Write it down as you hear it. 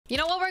You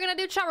know what we're gonna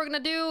do, chat? We're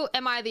gonna do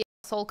Am I the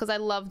Asshole? Because I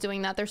love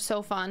doing that. They're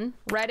so fun.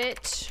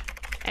 Reddit,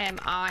 am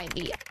I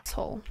the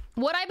asshole?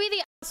 Would I be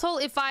the asshole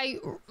if I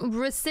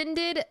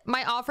rescinded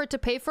my offer to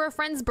pay for a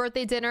friend's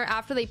birthday dinner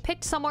after they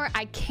picked somewhere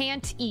I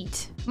can't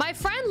eat? My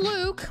friend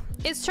Luke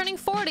is turning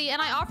 40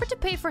 and I offered to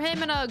pay for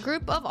him and a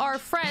group of our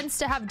friends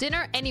to have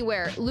dinner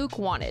anywhere Luke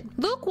wanted.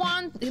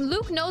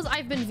 Luke knows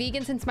I've been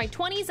vegan since my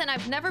 20s and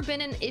I've never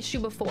been an issue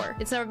before.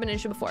 It's never been an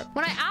issue before.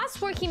 When I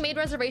asked where he made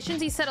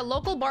reservations, he said a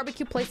local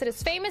barbecue place that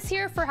is famous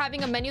here for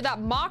having a menu that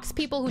mocks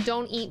people who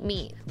don't eat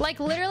meat. Like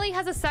literally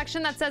has a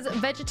section that says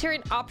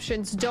vegetarian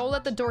options. Don't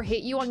let the door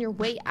hit you on your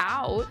way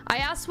out. I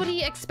asked what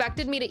he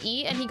expected me to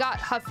eat and he got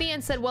huffy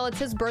and said, well, it's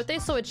his birthday,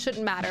 so it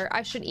shouldn't matter.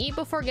 I should eat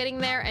before getting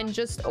there and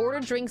just order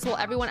drinks while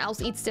everyone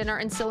else eats dinner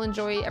and still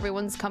enjoy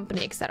everyone's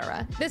company,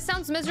 etc. This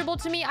sounds miserable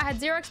to me. I had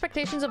zero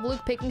expectations of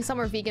Luke picking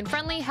somewhere vegan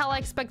friendly. Hell, I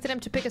expected him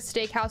to pick a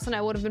steakhouse and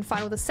I would have been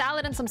fine with a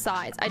salad and some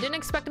sides. I didn't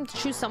expect him to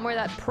choose somewhere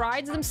that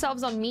prides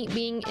themselves on meat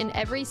being in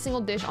every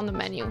single dish on the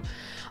menu.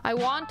 I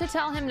want to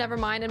tell him never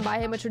mind and buy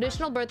him a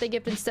traditional birthday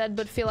gift instead,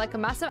 but feel like a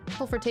massive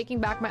asshole for taking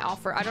back my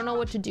offer. I don't know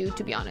what to do,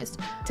 to be honest.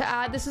 To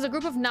add, this is a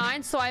group of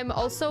 9, so I'm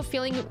also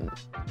feeling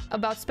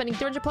about spending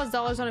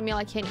 $300+ on a meal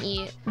I can't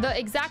eat. The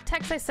exact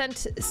text I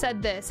sent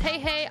said this: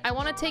 hey, I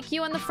want to take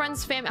you and the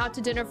friends fam out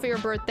to dinner for your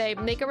birthday.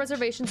 Make a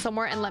reservation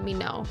somewhere and let me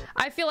know.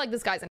 I feel like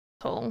this guy's an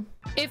asshole.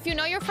 If you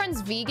know your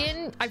friend's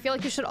vegan, I feel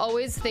like you should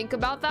always think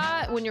about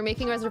that when you're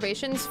making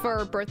reservations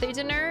for birthday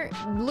dinner.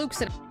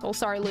 Luke's an asshole.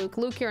 Sorry, Luke.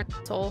 Luke, you're an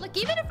asshole. Like,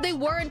 even if they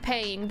weren't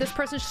paying, this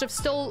person should have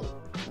still,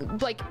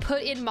 like,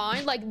 put in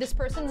mind, like, this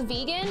person's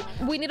vegan.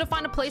 We need to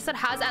find a place that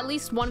has at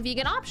least one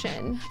vegan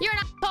option. You're an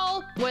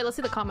asshole. Wait, let's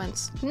see the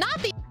comments.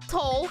 Not the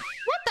asshole.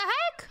 What the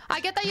heck? I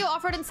get that you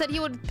offered and said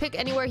he would pick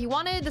anywhere he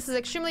wanted. This is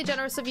extremely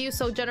generous of you.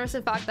 So generous,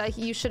 in fact, that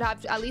you should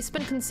have at least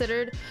been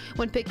considered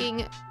when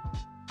picking.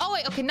 Oh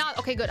wait, okay, not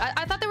okay, good.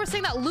 I thought they were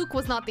saying that Luke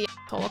was not the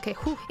asshole. Okay,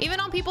 whew. Even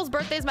on people's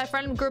birthdays, my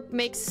friend group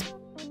makes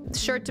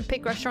sure to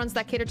pick restaurants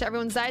that cater to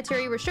everyone's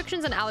dietary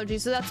restrictions and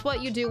allergies. So that's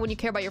what you do when you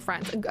care about your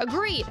friends.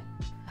 Agreed.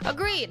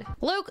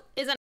 Luke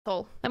is an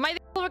asshole. Am I the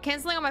asshole for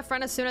canceling on my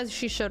friend as soon as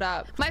she showed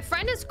up? My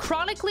friend is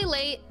chronically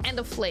late and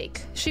a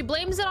flake. She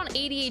blames it on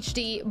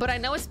ADHD, but I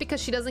know it's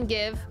because she doesn't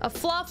give a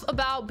fluff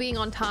about being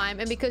on time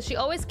and because she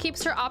always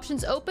keeps her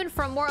options open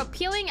for a more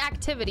appealing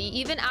activity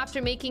even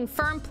after making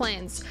firm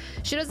plans.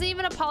 She doesn't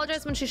even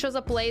apologize when she shows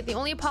up late. The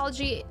only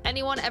apology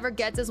anyone ever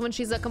gets is when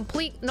she's a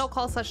complete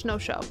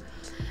no-call/no-show.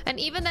 And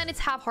even then, it's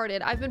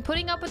half-hearted. I've been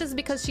putting up with this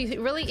because she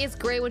really is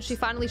great when she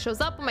finally shows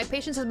up, but my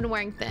patience has been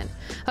wearing thin.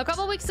 A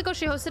couple weeks ago,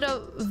 she hosted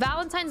a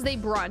Valentine's Day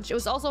brunch. It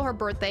was also her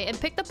birthday, and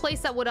picked a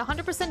place that would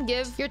 100%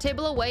 give your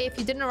table away if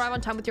you didn't arrive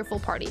on time with your full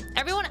party.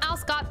 Everyone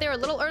else got there a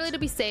little early to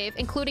be safe,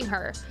 including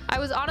her. I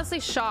was honestly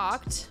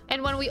shocked,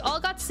 and when we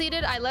all got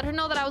seated, I let her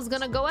know that I was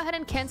gonna go ahead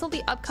and cancel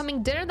the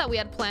upcoming dinner that we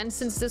had planned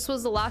since this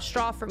was the last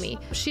straw for me.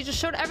 She just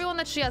showed everyone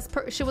that she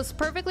was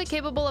perfectly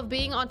capable of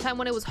being on time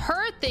when it was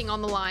her thing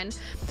on the line.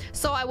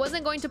 So I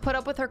wasn't going to put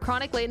up with her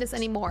chronic lateness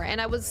anymore,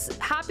 and I was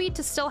happy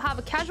to still have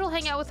a casual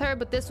hangout with her,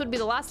 but this would be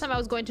the last time I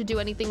was going to do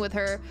anything with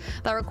her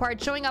that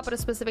required showing up at a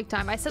specific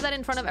time. I said that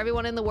in front of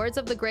everyone. In the words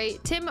of the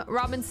great Tim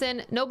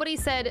Robinson, nobody.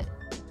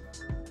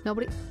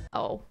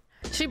 Oh.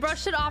 She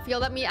brushed it off,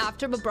 yelled at me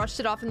after, but brushed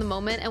it off in the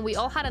moment, and we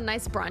all had a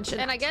nice brunch.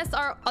 And I guess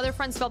our other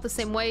friends felt the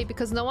same way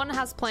because no one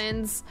has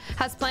planned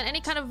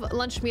any kind of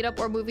lunch meetup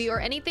or movie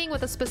or anything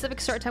with a specific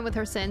start time with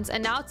her since.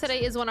 And now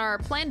today is when our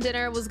planned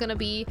dinner was gonna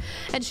be,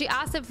 and she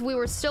asked if we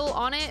were still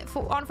on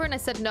for it, and I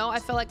said no. I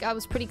felt like I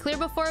was pretty clear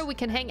before. We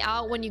can hang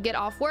out when you get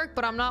off work,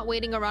 but I'm not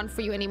waiting around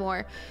for you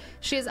anymore.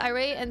 She is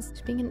irate and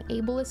being an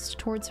ableist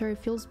towards her. It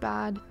feels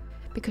bad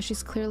because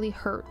she's clearly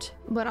hurt,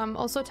 but I'm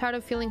also tired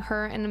of feeling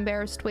hurt and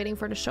embarrassed waiting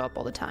for her to show up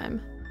all the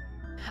time.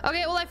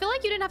 Okay, well, I feel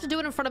like you didn't have to do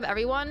it in front of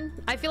everyone.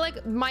 I feel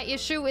like my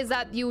issue is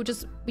that you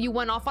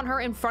went off on her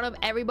in front of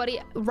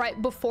everybody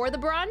right before the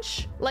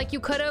brunch. Like,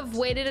 you could have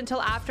waited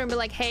until after and be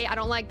like, hey, I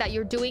don't like that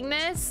you're doing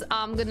this.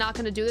 I'm not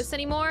gonna do this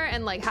anymore,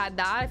 and like had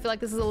that. I feel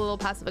like this is a little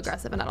passive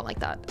aggressive and I don't like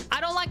that.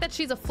 I don't like that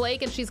she's a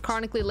flake and she's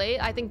chronically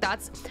late. I think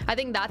that's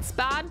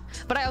bad,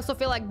 but I also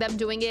feel like them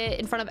doing it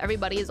in front of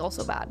everybody is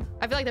also bad.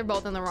 I feel like they're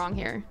both in the wrong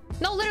here.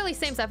 No, literally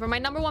same stuff. My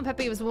number one pet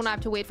peeve is when I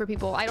have to wait for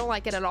people. I don't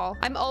like it at all.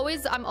 I'm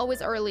always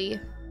early.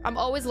 I'm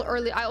always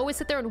early. I always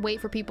sit there and wait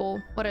for people.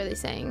 What are they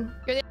saying?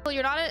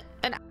 You're not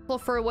an asshole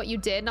for what you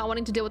did, not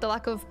wanting to deal with the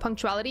lack of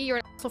punctuality. You're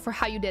an asshole for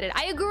how you did it.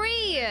 I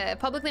agree.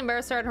 Publicly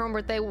embarrassed her at her own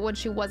birthday when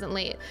she wasn't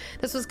late.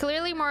 This was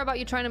clearly more about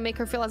you trying to make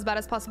her feel as bad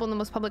as possible in the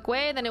most public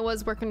way than it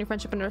was working on your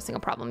friendship and addressing a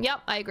problem.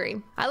 Yep, I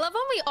agree. I love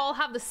when we all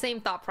have the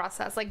same thought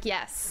process. Like,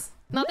 yes.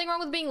 Nothing wrong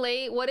with being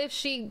late. What if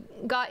she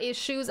got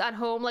issues at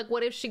home? Like,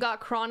 what if she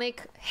got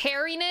chronic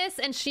hairiness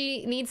and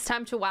she needs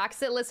time to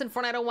wax it? Listen,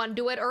 friend, I don't want to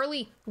do it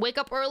early. Wake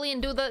up early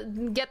and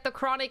get the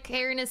chronic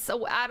hairiness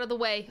out of the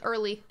way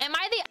early. Am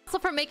I the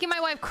asshole for making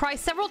my wife cry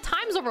several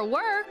times over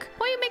work?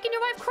 Why are you making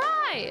your wife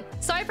cry?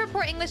 Sorry for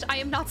poor English. I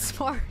am not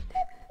smart.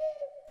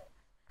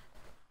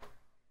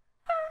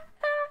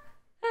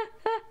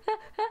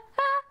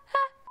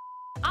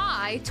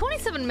 I,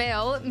 27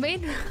 male,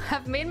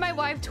 have made my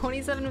wife,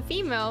 27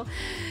 female,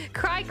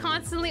 cry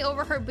constantly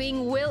over her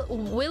being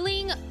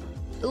willingly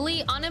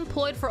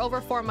unemployed for over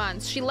 4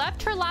 months. She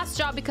left her last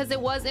job because it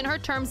was, in her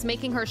terms,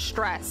 making her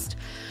stressed.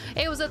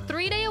 It was a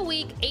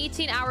 3-day-a-week,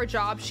 18-hour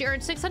job. She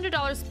earned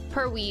 $600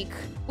 per week.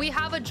 We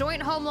have a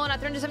joint home loan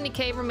at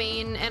 $370K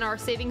remain, and our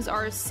savings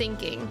are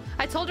sinking.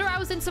 I told her I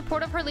was in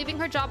support of her leaving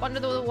her job under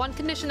the one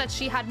condition that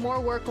she had more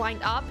work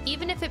lined up,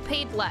 even if it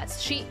paid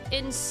less. She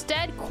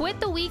instead quit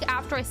the week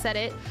after I said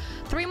it.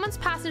 3 months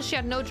passed and she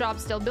had no job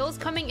still. Bills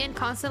coming in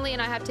constantly,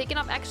 and I have taken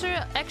up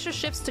extra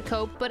shifts to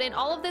cope. But in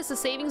all of this, the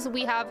savings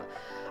we have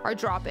are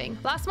dropping.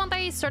 Last month,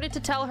 I started to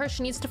tell her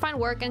she needs to find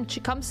work, and she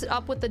comes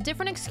up with a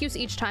different excuse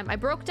each time. I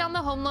broke down the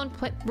home loan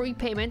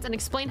repayments and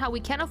explained how we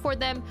can't afford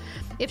them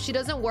if she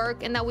doesn't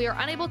work, and that we are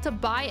unable to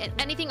buy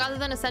anything other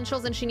than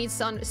essentials, and she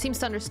seems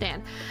to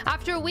understand.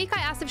 After a week,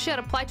 I asked if she had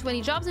applied to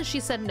any jobs, and she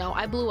said no.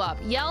 I blew up,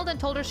 yelled, and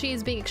told her she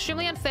is being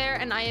extremely unfair,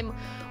 and I am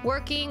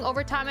working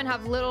overtime and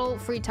have little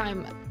free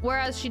time,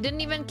 whereas she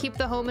didn't even keep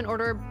the home in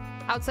order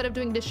outside of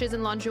doing dishes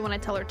and laundry when I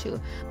tell her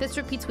to. This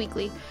repeats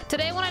weekly.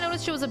 Today, when I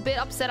noticed she was a bit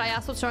upset, I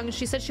asked what's wrong, and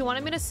she said she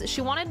wanted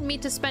me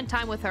to spend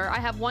time with her. I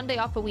have 1 day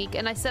off a week,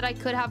 and I said I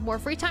could have more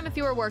free time if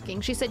you were working.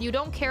 She said, you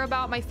don't care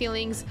about my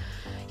feelings,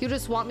 you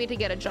just want me to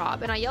get a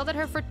job. And I yelled at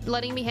her for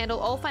letting me handle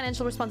all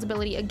financial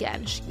responsibility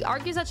again. She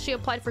argues that she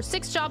applied for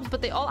 6 jobs,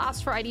 but they all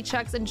asked for ID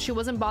checks, and she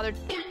wasn't bothered.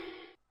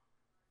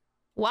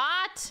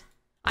 What?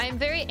 I am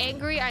very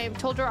angry. I have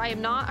told her I am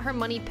not her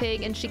money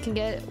pig, and she can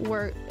get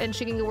work,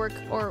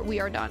 or we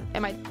are done.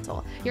 Am I the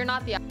asshole? You're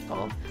not the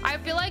asshole. I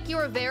feel like you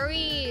were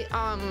very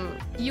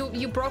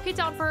you broke it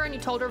down for her, and you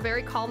told her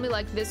very calmly,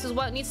 like, this is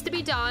what needs to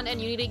be done and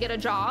you need to get a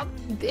job.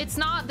 It's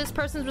not this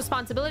person's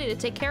responsibility to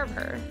take care of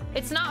her.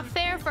 It's not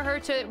fair for her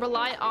to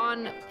rely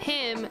on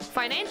him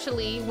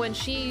financially when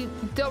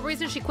the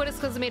reason she quit is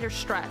because it made her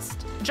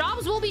stressed.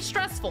 Jobs will be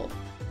stressful.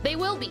 They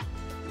will be.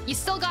 You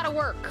still gotta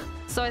work.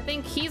 So I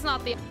think he's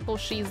not the asshole,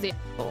 she's the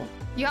asshole.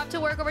 You have to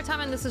work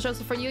overtime, and this is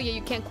stressful for you. Yeah,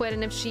 you can't quit.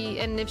 And if she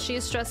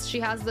is stressed, she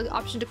has the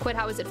option to quit.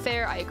 How is it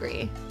fair? I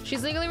agree.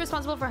 She's legally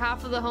responsible for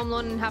half of the home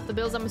loan and half the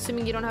bills. I'm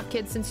assuming you don't have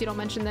kids since you don't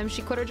mention them.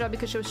 She quit her job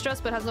because she was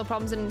stressed, but has no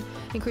problems in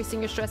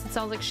increasing your stress. It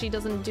sounds like she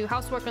doesn't do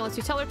housework unless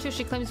you tell her to.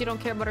 She claims you don't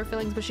care about her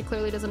feelings, but she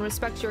clearly doesn't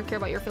respect you or care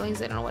about your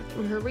feelings. I don't know what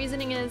her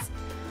reasoning is.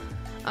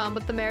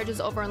 But the marriage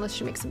is over unless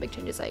she makes some big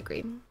changes. I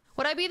agree.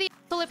 Would I be the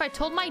asshole if I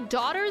told my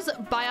daughter's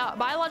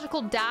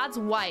biological dad's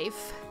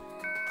wife?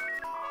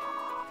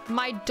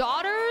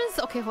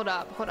 Okay, hold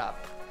up.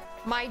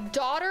 I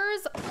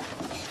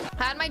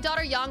had my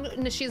daughter young,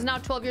 and she's now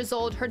 12 years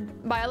old. Her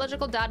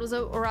biological dad was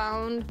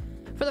around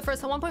for the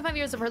first 1.5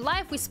 years of her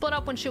life. We split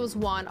up when she was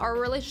 1. Our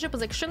relationship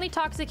was extremely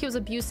toxic. He was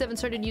abusive and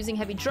started using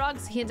heavy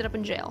drugs. He ended up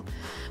in jail.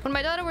 When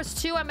my daughter was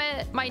 2, I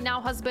met my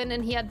now husband,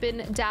 and he had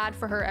been dad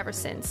for her ever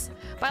since.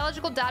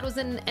 Biological dad was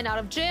in and out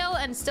of jail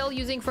and still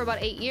using for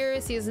about 8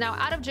 years. He is now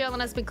out of jail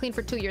and has been clean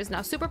for 2 years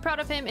now. Super proud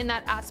of him in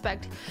that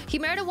aspect. He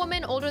married a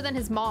woman older than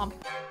his mom.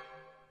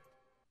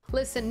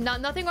 Listen,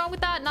 nothing wrong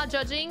with that, not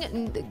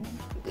judging.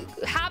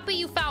 Happy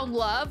you found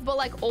love, but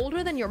like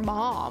older than your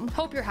mom.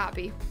 Hope you're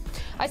happy.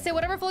 I say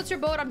whatever floats your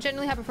boat. I'm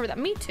genuinely happy for that.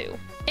 Me too.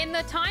 In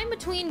the time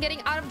between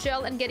getting out of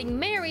jail and getting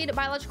married,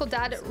 biological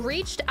dad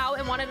reached out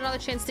and wanted another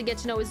chance to get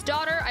to know his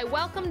daughter. I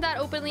welcomed that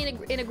openly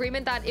in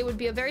agreement that it would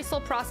be a very slow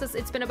process.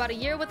 It's been about a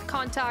year with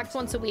contact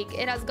once a week.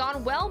 It has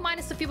gone well,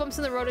 minus a few bumps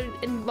in the road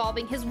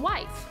involving his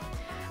wife.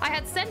 I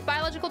had sent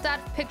biological dad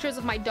pictures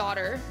of my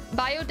daughter.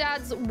 Bio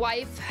dad's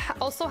wife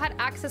also had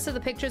access to the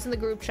pictures in the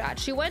group chat.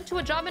 She went to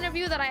a job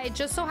interview that I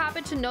just so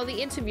happened to know the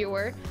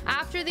interviewer.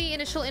 After the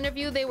initial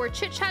interview, they were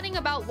chit-chatting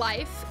about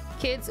life,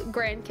 kids,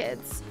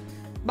 grandkids.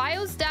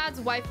 Bio's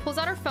dad's wife pulls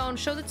out her phone,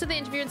 shows it to the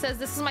interviewer, and says,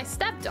 "This is my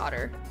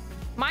stepdaughter."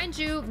 Mind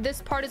you,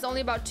 this part is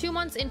only about 2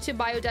 months into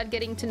bio dad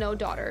getting to know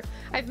daughter.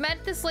 I've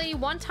met this lady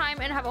one time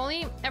and have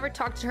only ever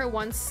talked to her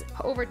once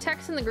over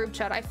text in the group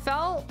chat. I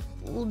felt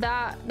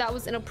that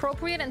was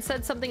inappropriate and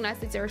said something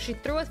nicely to her. She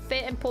threw a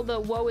fit and pulled the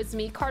woe is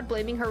me card,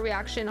 blaming her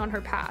reaction on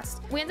her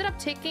past. We ended up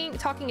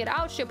talking it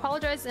out. She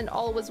apologized and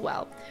all was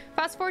well.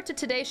 Fast forward to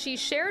today, she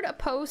shared a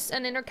post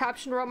and in her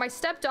caption wrote, "My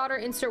stepdaughter,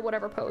 insert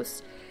whatever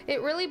post."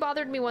 It really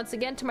bothered me once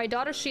again. To my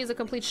daughter, she is a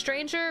complete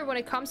stranger. When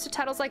it comes to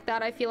titles like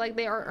that, I feel like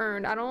they are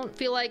earned. I don't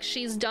feel like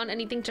she's done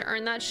anything to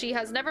earn that. She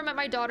has never met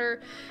my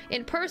daughter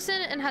in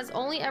person and has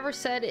only ever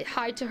said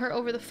hi to her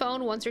over the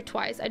phone once or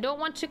twice. I don't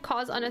want to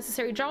cause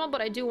unnecessary drama,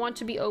 but I do want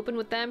to be open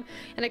with them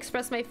and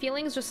express my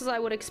feelings just as I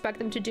would expect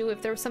them to do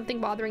if there was something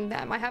bothering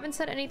them. I haven't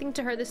said anything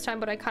to her this time,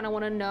 but I kind of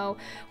want to know,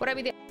 would I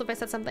be the asshole if I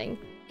said something?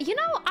 You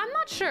know, I'm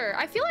not sure.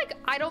 I feel like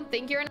I don't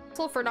think you're an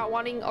asshole for not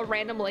wanting a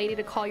random lady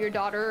to call your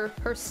daughter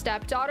her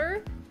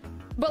stepdaughter,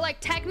 but like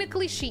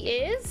technically she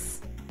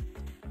is.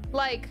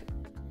 Like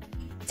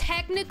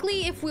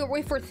technically, if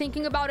we're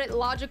thinking about it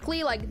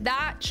logically, like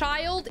that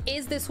child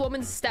is this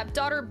woman's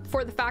stepdaughter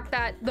for the fact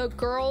that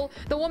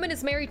the woman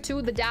is married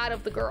to the dad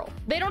of the girl.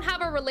 They don't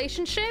have a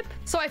relationship,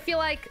 so I feel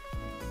like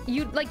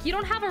you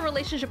don't have a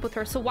relationship with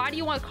her, so why do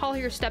you want to call her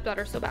your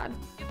stepdaughter so bad?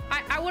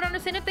 I would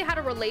understand if they had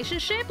a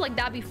relationship, like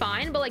that'd be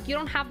fine, but like you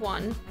don't have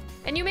one.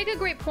 And you make a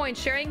great point.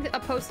 Sharing a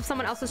post of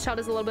someone else's child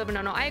is a little bit of a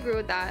no-no. I agree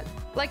with that.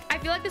 Like, I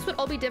feel like this would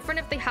all be different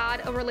if they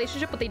had a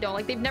relationship, but they don't.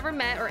 Like, they've never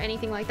met or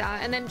anything like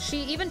that. And then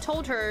she even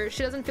told her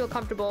she doesn't feel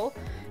comfortable.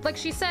 Like,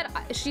 she said,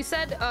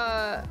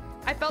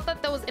 I felt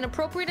that was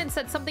inappropriate and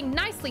said something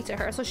nicely to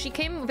her. So she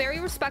came very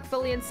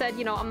respectfully and said,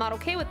 you know, I'm not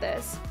okay with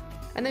this.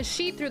 And then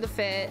she threw the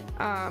fit.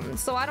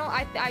 So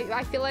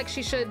I feel like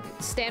she should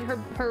stand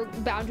her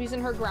boundaries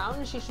and her ground,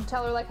 and she should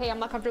tell her like, hey, I'm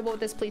not comfortable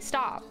with this, please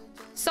stop.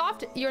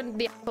 Soft, you're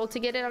the asshole to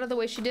get it out of the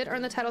way. She did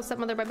earn the title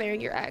stepmother by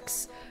marrying your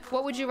ex.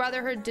 What would you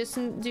rather her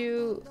distance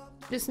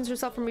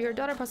herself from your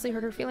daughter, possibly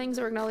hurt her feelings,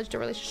 or acknowledge the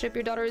relationship?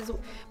 Your daughter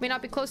may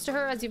not be close to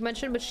her, as you've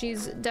mentioned, but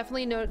she's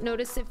definitely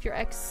noticed if your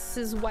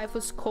ex's wife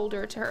was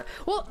colder to her.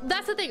 Well,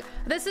 that's the thing.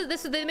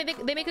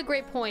 They make a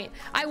great point.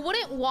 I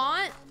wouldn't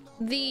want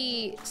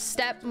the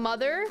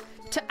stepmother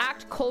to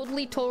act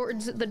coldly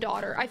towards the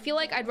daughter. I feel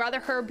like I'd rather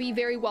her be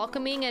very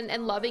welcoming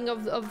and loving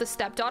of the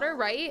stepdaughter,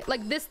 right?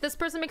 Like this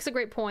person makes a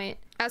great point.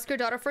 Ask your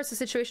daughter first. The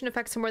situation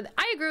affects her more.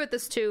 I agree with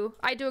this too.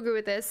 I do agree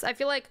with this. I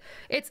feel like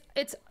it's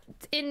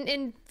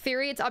in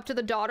theory it's up to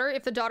the daughter.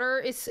 If the daughter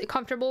is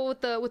comfortable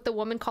with the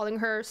woman calling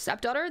her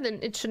stepdaughter, then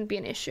it shouldn't be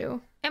an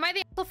issue. Am I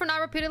the asshole for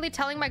not repeatedly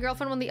telling my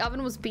girlfriend when the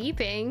oven was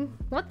beeping?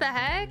 What the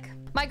heck?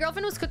 My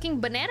girlfriend was cooking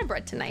banana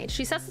bread tonight.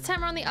 She sets the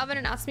timer on the oven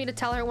and asks me to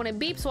tell her when it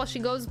beeps while she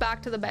goes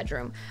back to the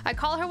bedroom. I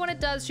call her when it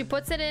does. She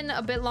puts it in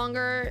a bit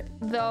longer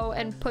though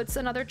and puts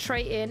another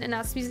tray in and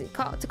asks me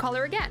to call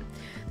her again.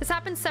 This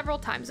happens several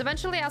times.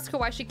 Eventually I ask her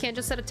why she can't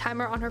just set a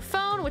timer on her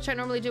phone, which I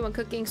normally do when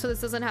cooking, so this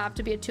doesn't have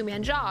to be a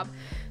two-man job.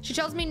 She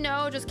tells me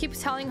no, just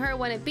keeps telling her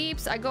when it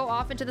beeps. I go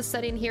off into the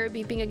study and hear it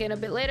beeping again a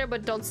bit later,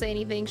 but don't say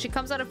anything. She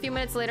comes out a few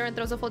minutes later and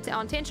throws a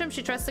full-on tantrum.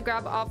 She tries to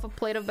grab off a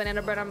plate of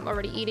banana bread I'm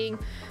already eating.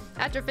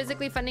 After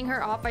physically fending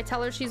her off, I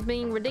tell her she's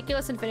being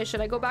ridiculous and finish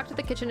it. I go back to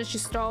the kitchen and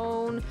she's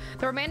thrown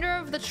the remainder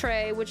of the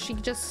tray, which she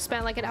just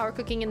spent like an hour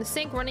cooking, in the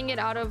sink, running it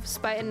out of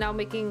spite and now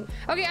making...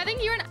 Okay, I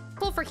think you're an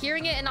asshole for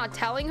hearing it and not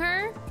telling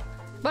her,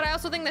 but I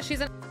also think that she's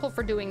an asshole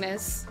for doing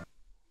this.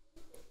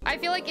 I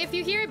feel like if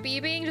you hear it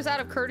beeping just out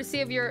of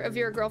courtesy of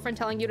your girlfriend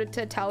telling you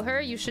to tell her,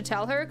 you should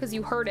tell her because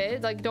you heard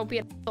it. Like, don't be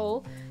an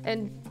asshole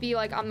and be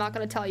like, I'm not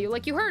gonna tell you.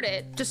 Like, you heard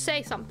it. Just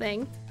say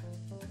something.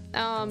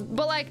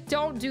 But like,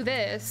 don't do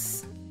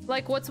this.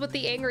 Like, what's with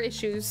the anger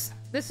issues?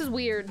 This is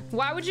weird.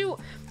 Why would you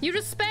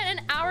just spent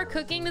an hour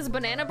cooking this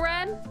banana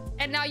bread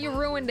and now you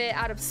ruined it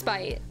out of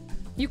spite.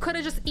 You could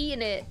have just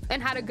eaten it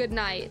and had a good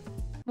night.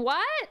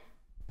 What?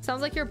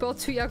 Sounds like you're both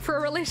too young for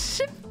a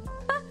relationship.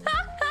 Stop!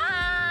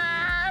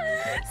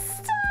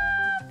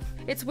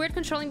 It's weird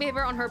controlling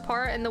behavior on her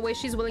part, and the way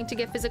she's willing to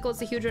get physical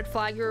is a huge red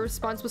flag. Your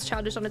response was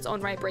childish on its own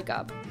right. Break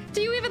up.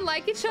 Do you even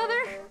like each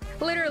other?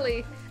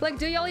 Literally, like,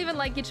 do y'all even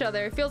like each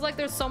other? It feels like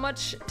there's so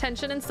much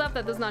tension and stuff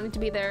that does not need to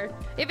be there.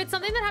 If it's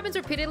something that happens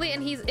repeatedly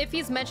and if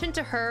he's mentioned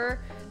to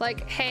her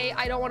like, hey,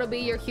 I don't want to be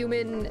your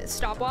human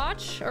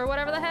stopwatch or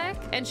whatever the heck,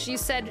 and she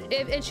said,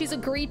 and she's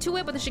agreed to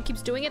it, but then she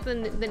keeps doing it,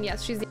 then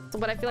yes, she's the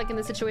asshole. But I feel like in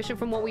this situation,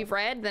 from what we've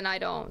read, then I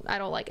don't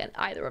like it,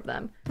 either of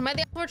them. My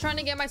the asshole for trying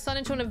to get my son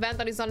into an event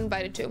that he's not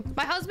invited to.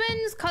 My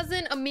husband's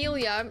cousin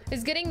Amelia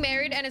is getting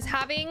married and is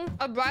having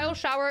a bridal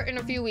shower in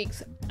a few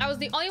weeks. I was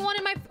the only one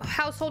in my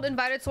household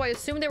invited, so I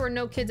assumed there were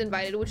no kids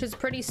invited, which is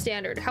pretty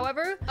standard.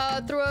 However,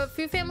 through a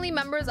few family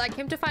members, I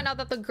came to find out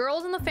that the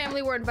girls in the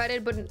family were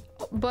invited,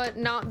 but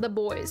not the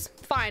boys.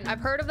 Fine, I've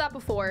heard of that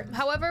before.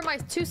 However, my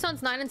two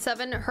sons, 9 and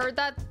 7, heard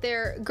that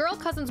their girl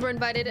cousins were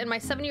invited, and my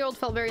 7-year-old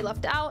felt very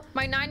left out.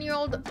 My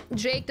 9-year-old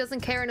Jake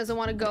doesn't care and doesn't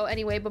want to go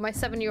anyway, but my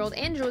 7-year-old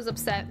Andrew was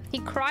upset. He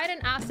cried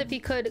and asked if he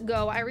could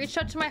go. I reached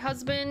out to my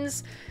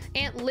husband's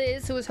Aunt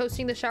Liz, who was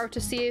hosting the shower,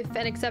 to see if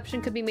an exception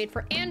could be made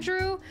for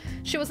Andrew.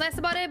 She was nice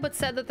about it, but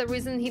said that the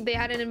reason they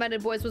hadn't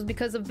invited boys was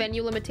because of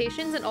venue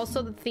limitations and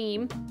also the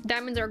theme,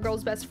 diamonds are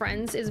girls' best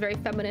friends, is very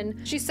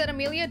feminine. She said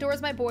Amelia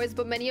adores my boys,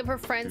 but many of her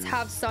friends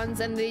have sons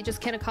and they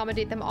just can't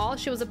accommodate them all.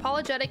 She was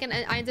apologetic and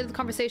I ended the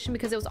conversation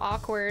because it was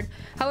awkward.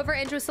 However,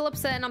 Andrew is still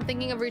upset and I'm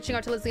thinking of reaching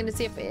out to Liz to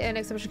see if an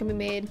exception can be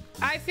made.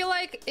 I feel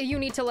like you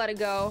need to let it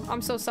go.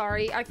 I'm so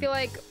sorry. I feel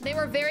like they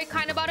were very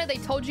kind about it. They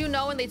told you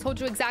no and they told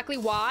you exactly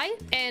why,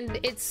 and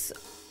it's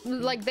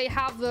like they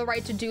have the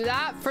right to do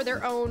that for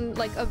their own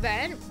like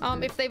event.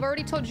 If they've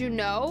already told you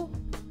no,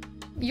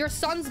 your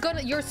son's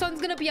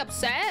gonna be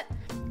upset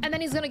and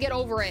then he's gonna get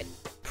over it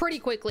pretty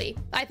quickly.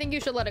 I think you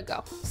should let it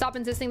go. Stop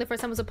insisting the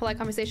first time was a polite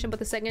conversation, but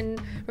the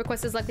second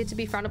request is likely to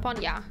be frowned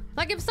upon. Yeah,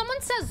 like if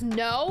someone says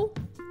no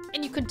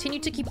and you continue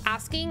to keep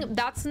asking,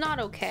 that's not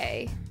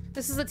okay.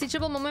 This is a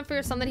teachable moment for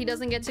your son that he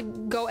doesn't get to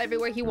go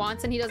everywhere he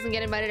wants and he doesn't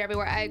get invited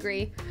everywhere. I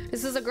agree.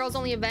 This is a girls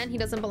only event. He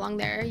doesn't belong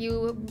there.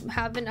 You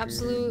have an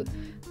absolute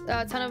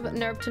ton of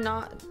nerve to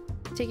not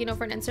take no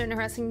for an answer and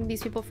harassing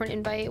these people for an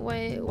invite.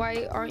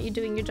 Why aren't you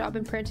doing your job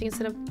in parenting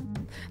instead of...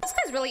 This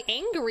guy's really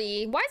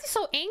angry. Why is he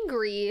so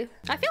angry?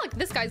 I feel like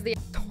this guy's the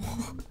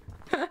asshole.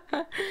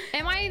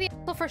 Am I the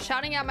asshole for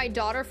shouting at my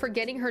daughter for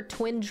getting her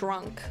twin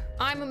drunk.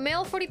 I'm a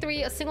male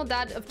 43, a single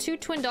dad of 2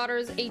 twin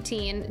daughters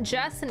 18,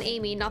 Jess and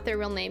Amy, not their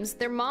real names.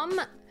 Their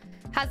mom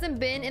hasn't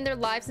been in their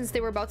lives since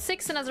they were about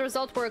 6, and as a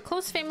result we're a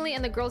close family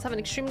and the girls have an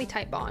extremely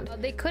tight bond.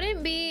 They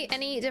couldn't be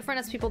any different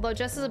as people though.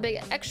 Jess is a big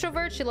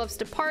extrovert, she loves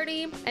to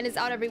party and is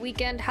out every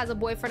weekend, has a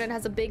boyfriend and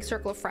has a big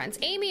circle of friends.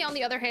 Amy on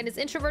the other hand is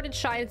introverted,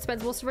 shy, and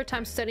spends most of her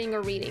time studying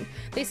or reading.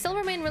 They still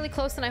remain really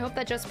close, and I hope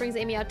that Jess brings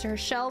Amy out to her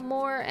shell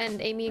more and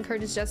Amy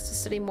encourages Jess to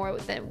study more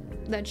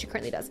than she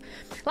currently does.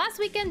 Last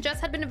weekend Jess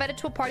had been invited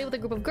to a party with a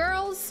group of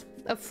girls,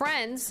 of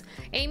friends.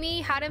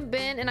 Amy hadn't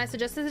been, and I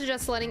suggested to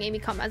Jess letting Amy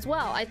come as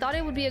well. I thought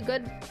it would be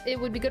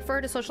good for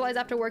her to socialize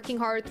after working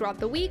hard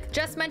throughout the week.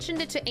 Jess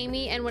mentioned it to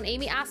Amy, and when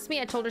Amy asked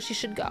me, I told her she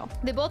should go.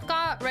 They both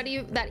got ready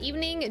that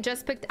evening.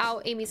 Jess picked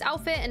out Amy's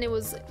outfit, and it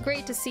was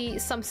great to see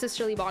some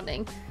sisterly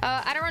bonding.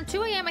 At around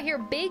 2 a.m. I hear a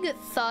big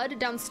thud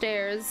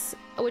downstairs,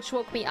 which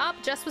woke me up.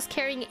 Jess was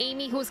carrying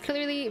Amy, who was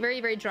clearly very,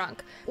 very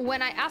drunk.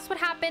 When I asked what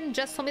happened,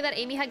 Jess told me that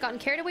Amy had gotten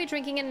carried away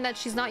drinking and that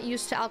she's not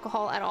used to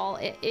alcohol at all.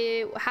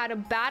 It had a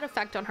bad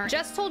effect on her.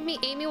 Jess told me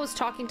Amy was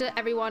talking to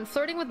everyone,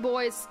 flirting with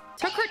boys,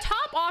 took her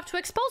top off to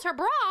expose her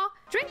bra,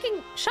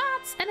 drinking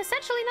shots, and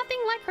essentially nothing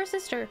like her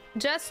sister.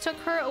 Jess took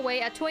her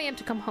away at 2 a.m.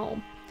 to come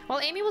home. While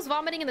Amy was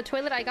vomiting in the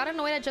toilet, I got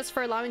annoyed at Jess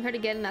for allowing her to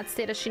get in that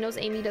state, as she knows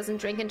Amy doesn't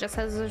drink and Jess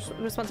has a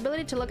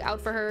responsibility to look out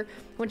for her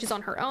when she's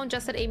on her own.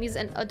 Jess said Amy's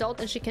an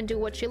adult and she can do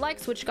what she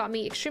likes, which got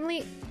me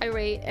extremely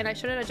irate, and I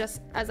shouldn't have, just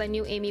as I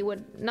knew Amy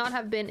would not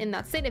have been in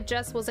that state if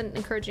Jess wasn't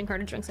encouraging her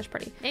to drink such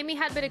party. Amy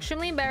had been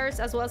extremely embarrassed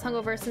as well as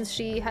hungover since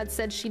she had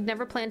said she'd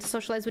never planned to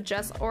socialize with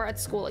Jess or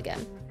at school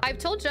again. I've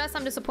told Jess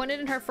I'm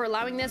disappointed in her for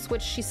allowing this,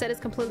 which she said is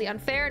completely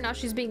unfair. Now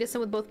she's being distant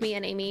with both me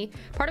and Amy.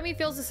 Part of me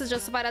feels this is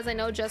justified, as I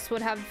know Jess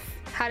would have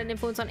had an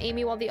influence on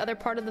Amy, while the other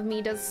part of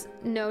me does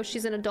know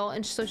she's an adult,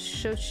 and so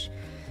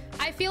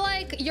I feel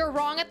like you're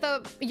wrong at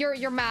the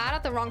you're mad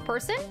at the wrong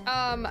person.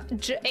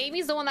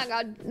 Amy's the one that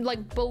got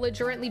like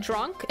belligerently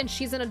drunk, and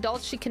she's an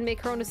adult, she can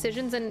make her own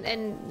decisions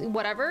and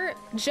whatever.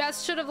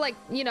 Jess should have, like,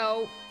 you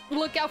know,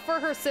 look out for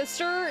her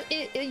sister,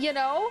 you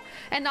know,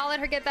 and not let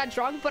her get that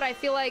drunk. But I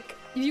feel like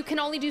you can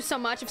only do so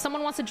much. If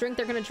someone wants to drink,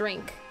 they're gonna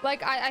drink.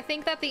 Like, I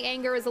think that the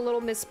anger is a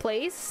little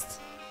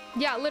misplaced.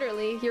 Yeah,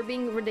 literally, you're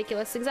being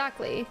ridiculous.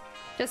 Exactly.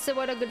 Just said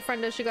what a good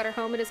friend does. She got her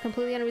home. It is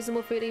completely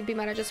unreasonable for you to be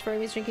mad at Jess for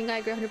Amy's drinking. I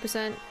agree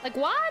 100%. Like,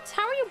 what?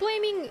 How are you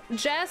blaming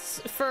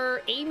Jess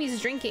for Amy's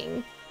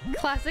drinking?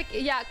 Classic,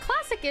 yeah,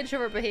 classic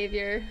introvert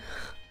behavior.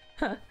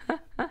 Am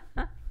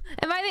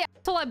I the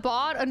asshole? I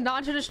bought a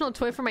non-traditional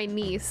toy for my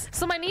niece.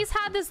 So my niece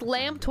had this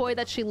lamp toy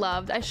that she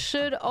loved. I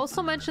should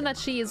also mention that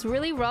she is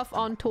really rough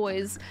on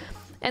toys.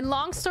 And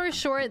long story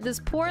short, this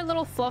poor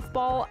little fluff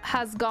ball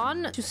has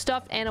gone to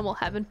stuffed animal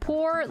heaven.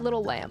 Poor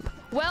little lamp.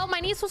 Well,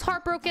 my niece was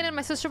heartbroken, and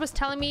my sister was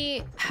telling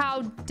me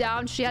how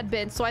down she had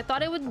been, so I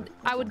thought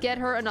I would get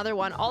her another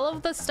one. All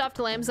of the stuffed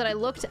lambs that I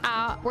looked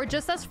at were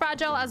just as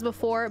fragile as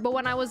before, but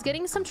when I was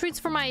getting some treats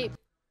for my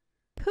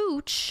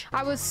pooch,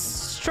 I was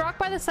struck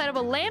by the sight of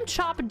a lamb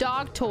chop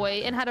dog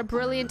toy and had a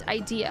brilliant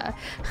idea.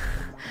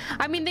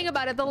 I mean, think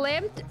about it. The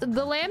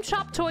lamb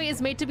chop toy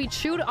is made to be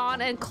chewed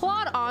on and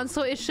clawed on,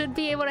 so it should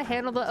be able to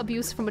handle the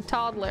abuse from a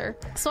toddler.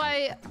 So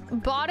I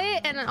bought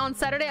it, and on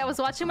Saturday I was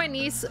watching my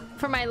niece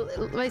for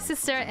my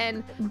sister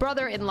and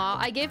brother-in-law.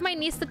 I gave my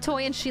niece the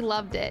toy and she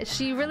loved it.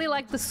 She really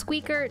liked the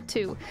squeaker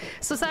too.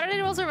 So Saturday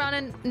rolls around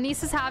and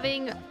niece is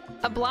having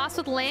a blast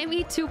with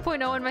Lammy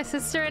 2.0, and my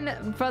sister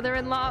and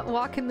brother-in-law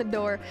walk in the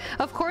door.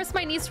 Of course,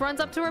 my niece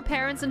runs up to her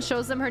parents and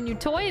shows them her new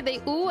toy.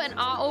 They ooh and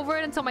ah over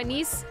it until my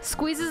niece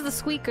squeezes the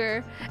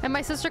squeaker, and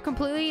my sister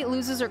completely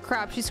loses her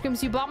crap. She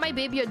screams, "You bought my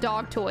baby a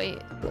dog toy,"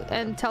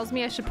 and tells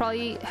me I should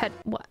probably head...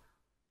 What?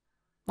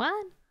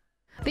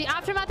 The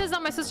aftermath is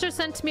that my sister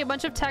sent me a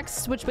bunch of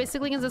texts, which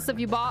basically consists of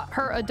 "you bought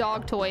her a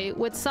dog toy,"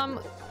 with some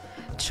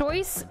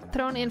choice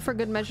thrown in for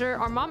good measure.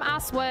 Our mom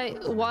asked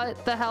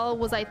what the hell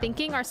was I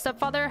thinking. Our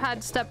stepfather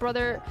had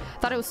stepbrother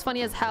thought it was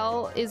funny as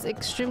hell,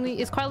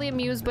 is quietly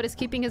amused but is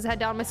keeping his head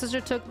down. My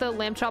sister took the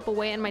lamb chop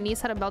away and my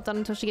niece had a meltdown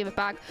until she gave it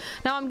back.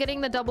 Now I'm getting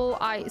the double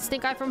eye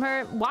stink eye from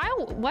her.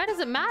 Why does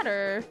it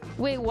matter?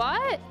 Wait,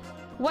 what?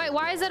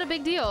 Why is that a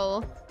big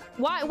deal?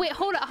 Why? Wait,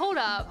 hold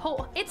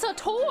up. It's a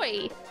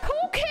toy.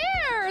 Who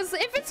cares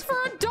if it's for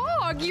a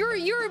dog? Your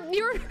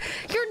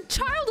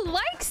child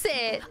likes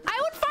it.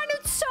 I would find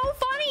it so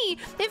funny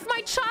if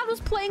my child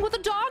was playing with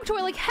a dog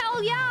toy. Like,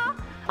 hell yeah,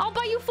 I'll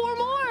buy you 4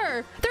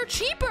 more. They're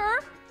cheaper.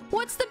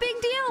 What's the big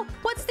deal?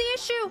 What's the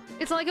issue?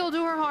 It's not like it will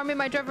do her harm. It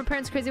might drive her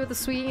parents crazy with the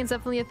swinging. It's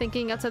definitely a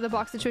thinking outside the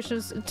box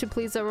situations to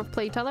please a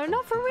play toddler.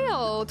 No, for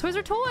real. Toys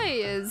are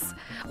toys.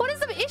 What is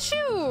the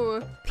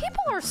issue?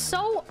 People are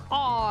so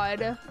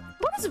odd.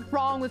 What is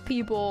wrong with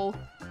people?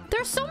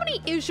 There's so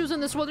many issues in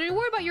this world. Are you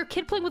worried about your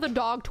kid playing with a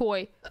dog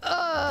toy?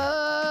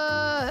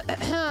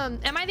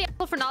 Am I the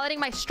asshole for not letting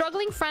my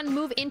struggling friend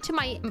move into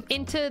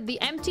the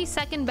empty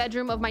second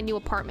bedroom of my new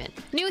apartment?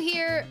 New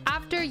here,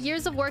 after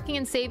years of working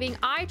and saving,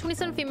 I,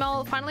 27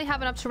 female, finally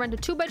have enough to rent a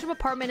 2-bedroom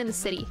apartment in the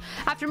city.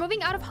 After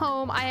moving out of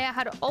home, I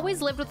had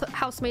always lived with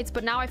housemates,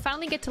 but now I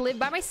finally get to live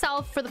by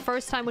myself for the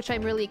first time, which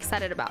I'm really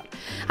excited about.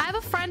 I have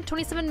a friend,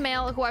 27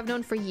 male, who I've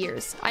known for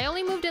years. I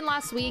only moved in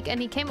last week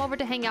and he came over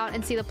to hang out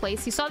and see the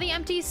place. He saw the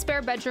empty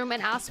spare bedroom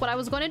and asked what I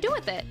was going to do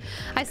with it.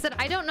 I said,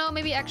 I don't know,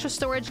 maybe extra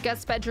storage,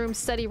 guest bedroom,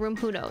 study room,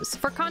 who knows.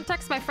 For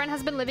context, my friend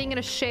has been living in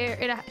a share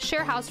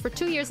house for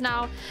 2 years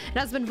now and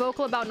has been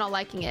vocal about not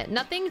liking it.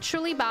 Nothing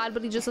truly bad,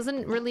 but he just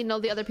doesn't really know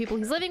the other people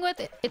he's living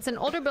with. It's an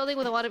older building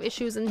with a lot of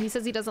issues and he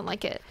says he doesn't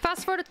like it.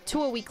 Fast forward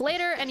to a week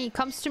later and he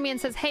comes to me and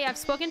says, hey, I've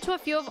spoken to a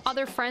few of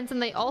other friends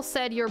and they all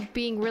said you're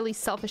being really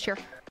selfish here.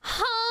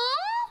 Huh?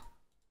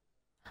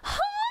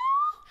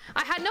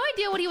 I had no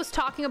idea what he was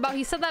talking about.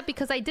 He said that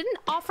because I didn't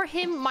offer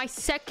him my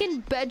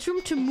second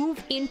bedroom to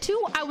move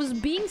into, I was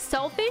being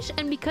selfish,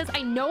 and because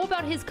I know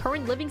about his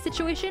current living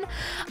situation,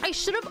 I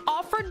should have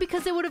offered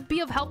because it would be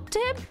of help to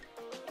him.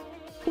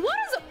 Why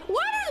do they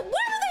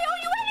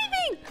owe you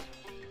anything?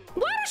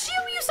 Why does she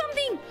owe you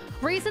something?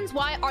 Reasons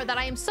why are that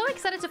I am so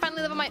excited to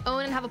finally live on my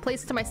own and have a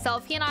place to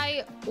myself. He and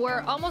I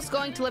were almost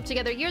going to live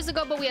together years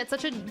ago, but we had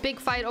such a big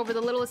fight over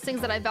the littlest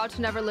things that I vowed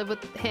to never live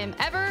with him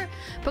ever,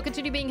 but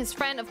continue being his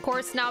friend, of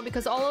course, now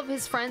because all of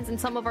his friends and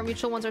some of our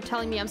mutual ones are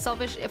telling me I'm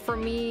selfish for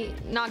me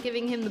not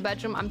giving him the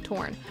bedroom. I'm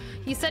torn.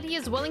 He said he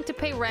is willing to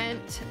pay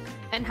rent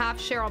and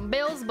half share on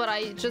bills, but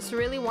I just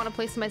really want a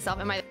place to myself.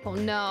 Am I? Oh,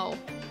 no.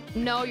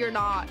 No, you're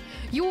not.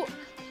 You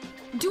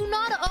do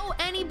not owe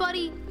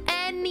anybody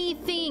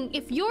anything.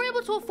 If you're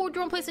able to afford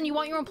your own place and you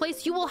want your own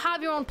place, you will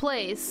have your own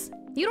place.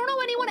 You don't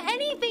owe anyone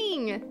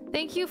anything.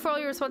 Thank you for all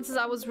your responses.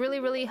 I was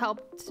really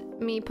helped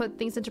me put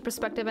things into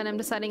perspective, and I'm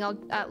deciding I'll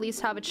at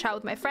least have a chat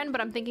with my friend,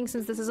 but I'm thinking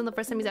since this isn't the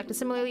first time he's acted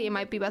similarly, it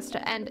might be best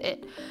to end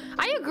it.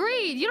 I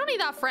agreed. You don't need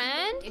that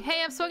friend.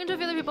 Hey, I've spoken to a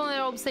few other people and they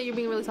all say you're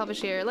being really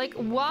selfish here. Like,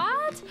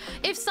 what?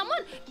 If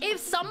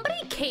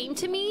somebody came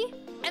to me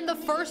and the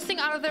first thing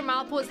out of their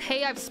mouth was,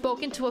 hey, I've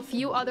spoken to a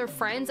few other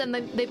friends and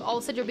they've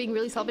all said you're being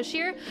really selfish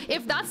here,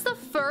 if that's the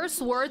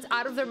first words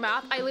out of their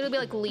mouth, I literally be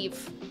like,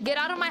 leave. Get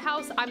out of my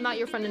house. I'm not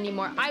your friend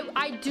anymore.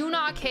 I do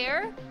not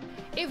care.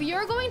 If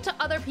you're going to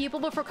other people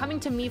before coming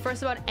to me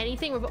first about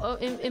anything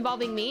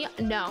involving me,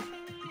 no.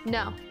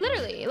 No.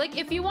 Literally. Like,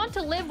 if you want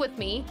to live with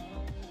me,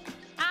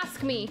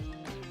 ask me,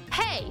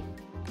 hey,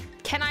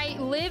 can I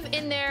live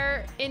in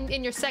there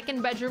in your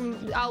second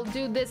bedroom? I'll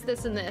do this,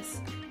 this, and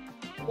this.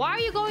 Why are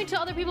you going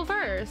to other people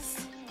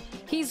first?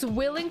 He's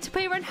willing to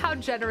pay rent? How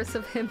generous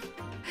of him.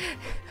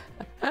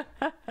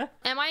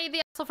 Am I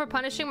the asshole for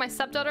punishing my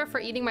stepdaughter for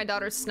eating my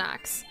daughter's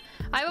snacks?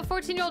 I have a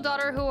 14-year-old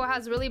daughter who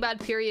has really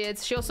bad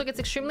periods. She also gets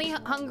extremely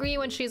hungry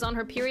when she's on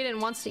her period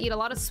and wants to eat a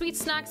lot of sweet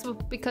snacks.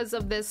 Because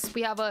of this,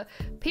 we have a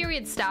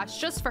period stash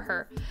just for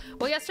her.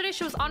 Well, yesterday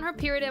she was on her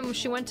period and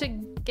she went to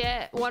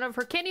get one of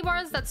her candy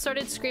bars that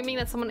started screaming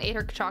that someone ate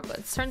her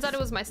chocolates. Turns out it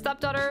was my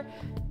stepdaughter.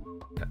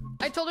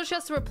 I told her she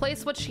has to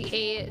replace what she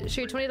ate.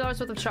 She ate $20 worth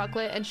of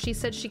chocolate and she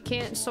said she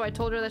can't, so I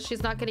told her that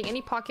she's not getting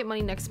any pocket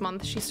money next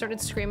month. She started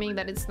screaming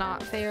that it's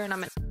not fair and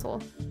I'm an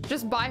asshole.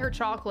 Just buy her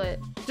chocolate.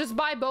 Just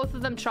buy both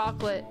of them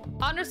chocolate.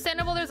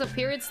 Understandable there's a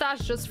period stash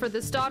just for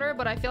this daughter,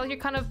 but I feel like you're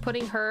kind of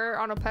putting her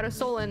on a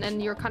pedestal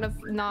and you're kind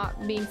of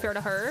not being fair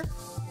to her.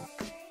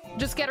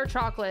 Just get her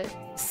chocolate.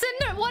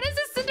 What is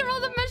this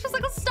Cinderella the Men's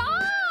Cycle?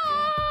 Stop!